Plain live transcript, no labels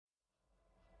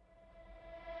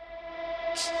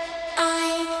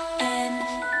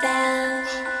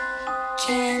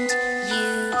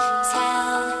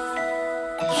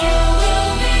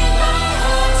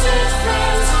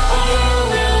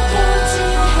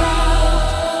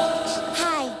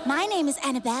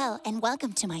Annabelle, and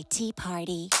welcome to my tea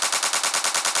party.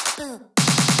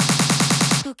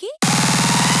 Spooky?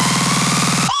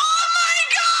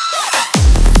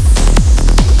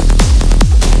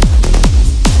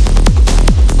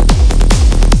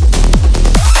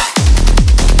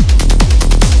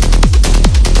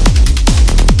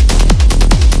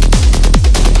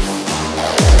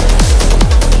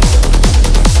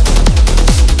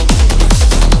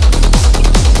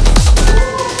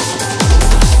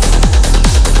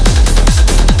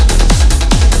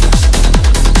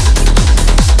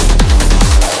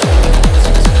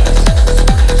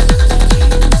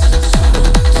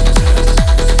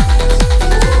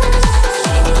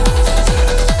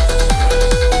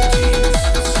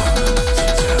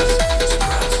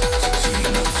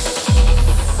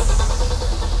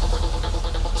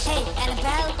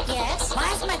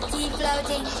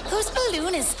 Whose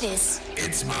balloon is this?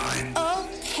 It's mine. Oh,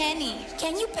 Penny,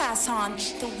 can you pass on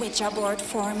the Ouija board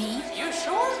for me? You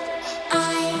sure?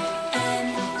 I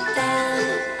am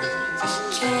Belle.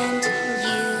 Can't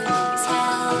you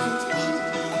tell?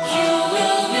 You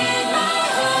will meet my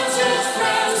haunted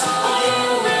friends, or you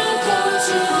will go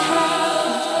to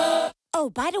hell. Oh,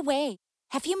 by the way,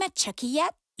 have you met Chucky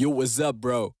yet? Yo, what's up,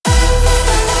 bro?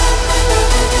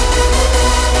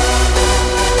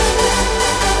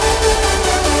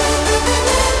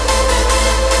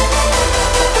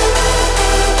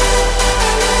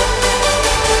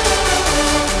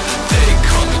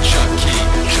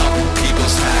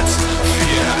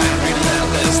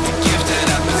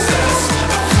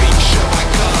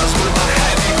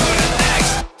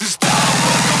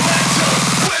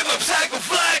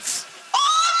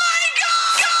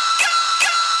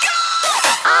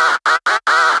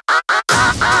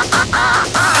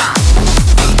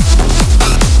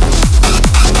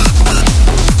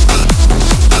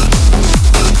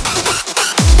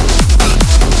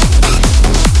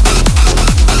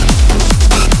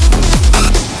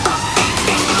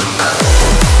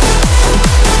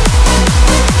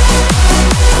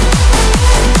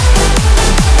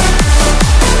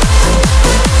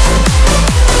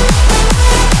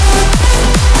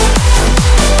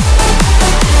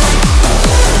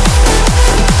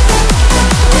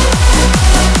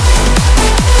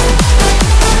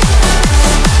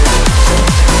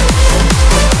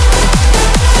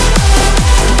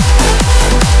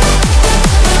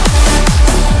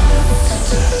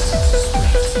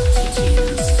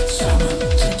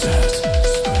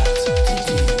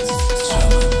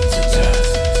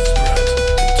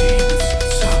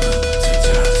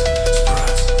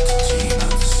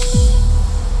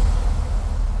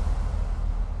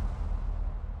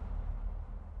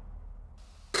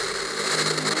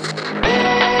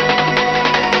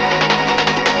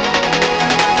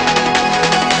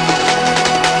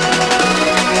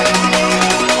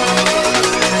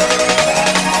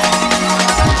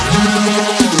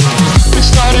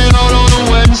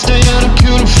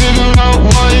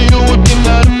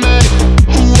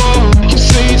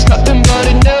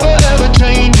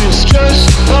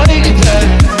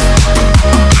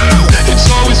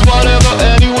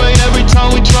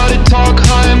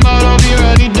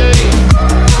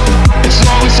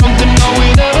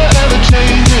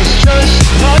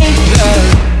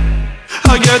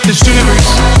 The shivers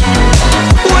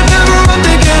whenever I'm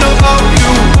thinking about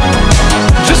you.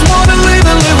 Just wanna leave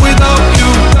and live without you.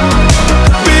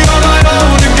 Be on my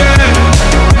own again.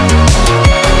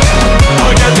 I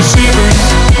get the shivers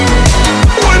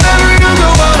whenever you go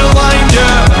out of line,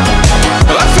 yeah.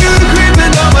 I feel it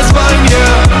creeping down my spine,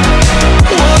 yeah.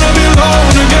 Wanna be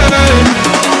alone again.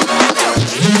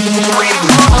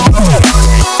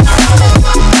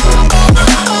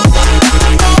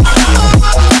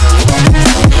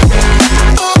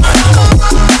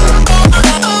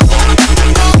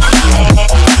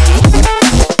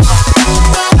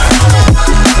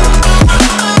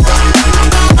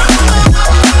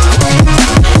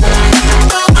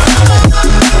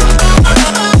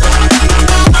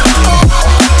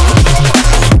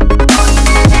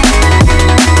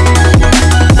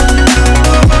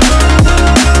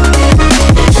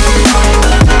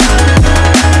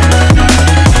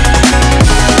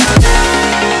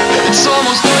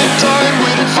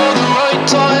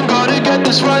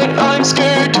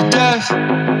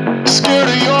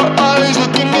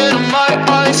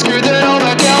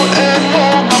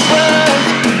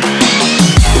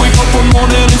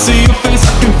 See your face,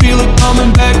 I can feel it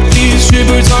coming back. These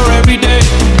shivers are every day.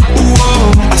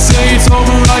 Whoa.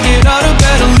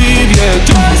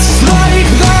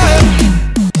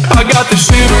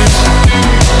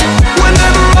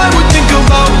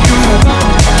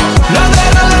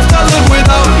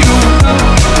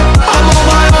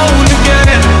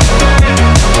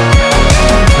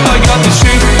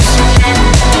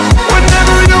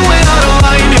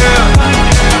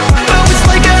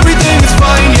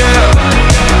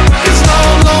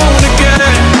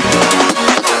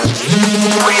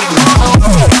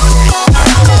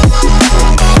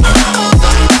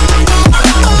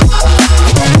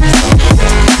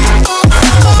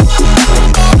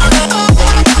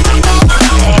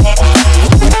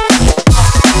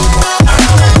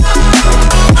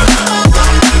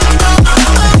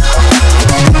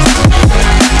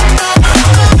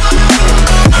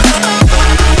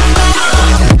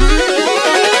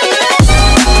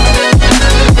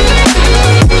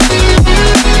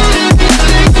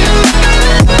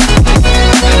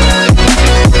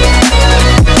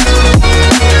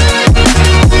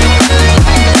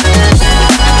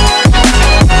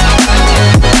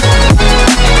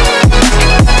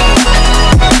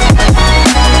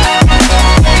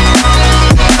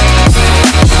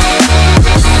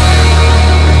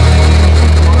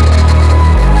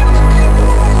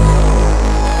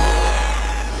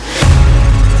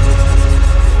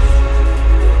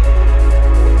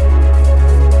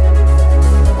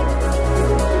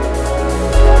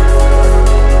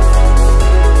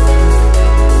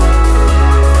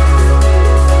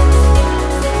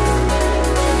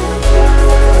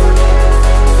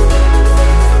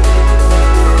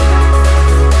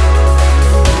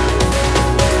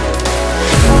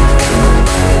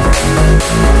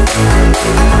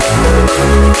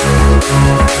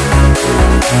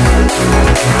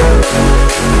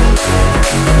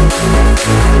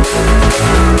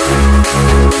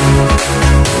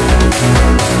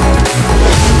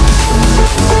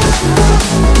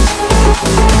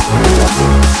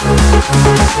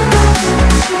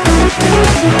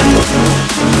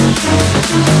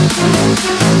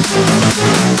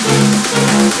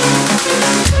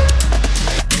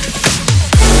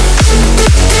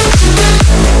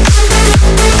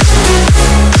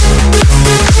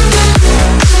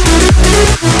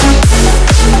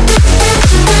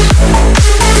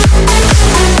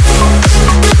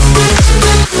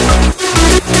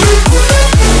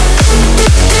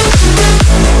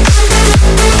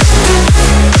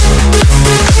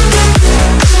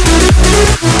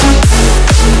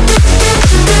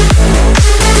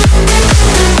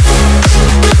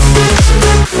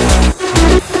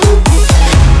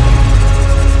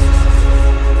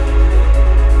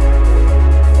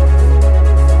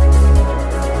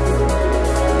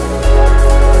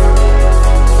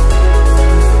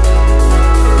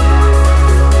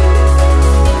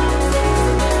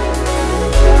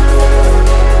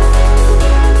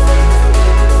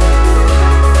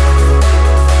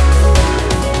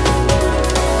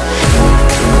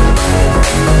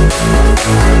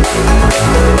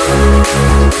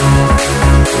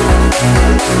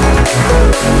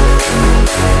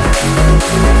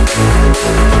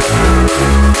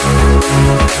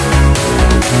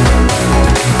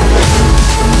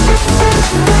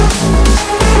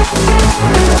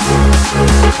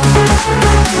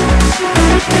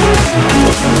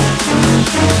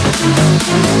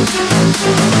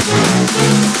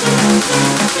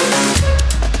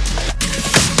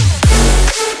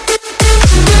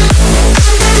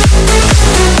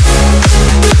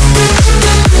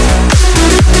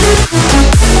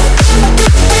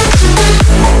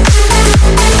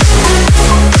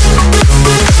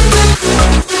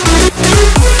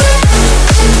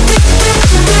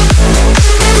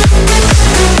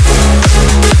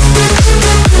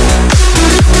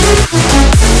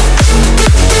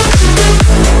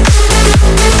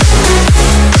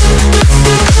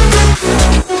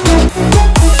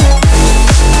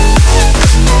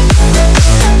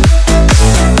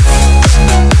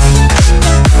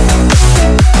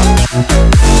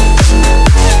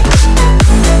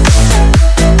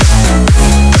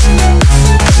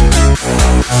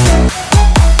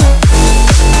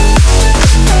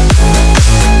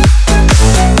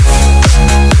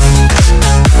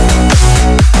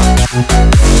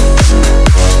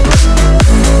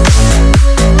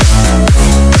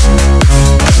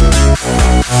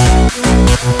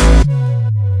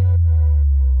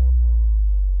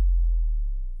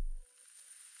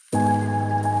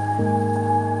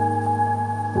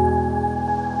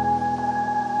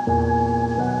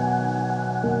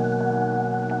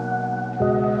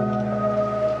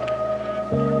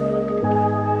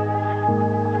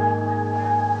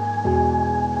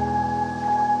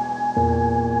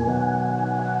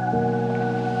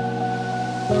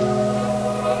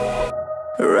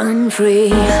 Run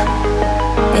free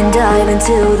and dive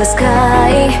into the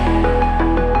sky.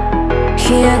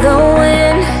 Hear the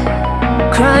wind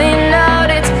crying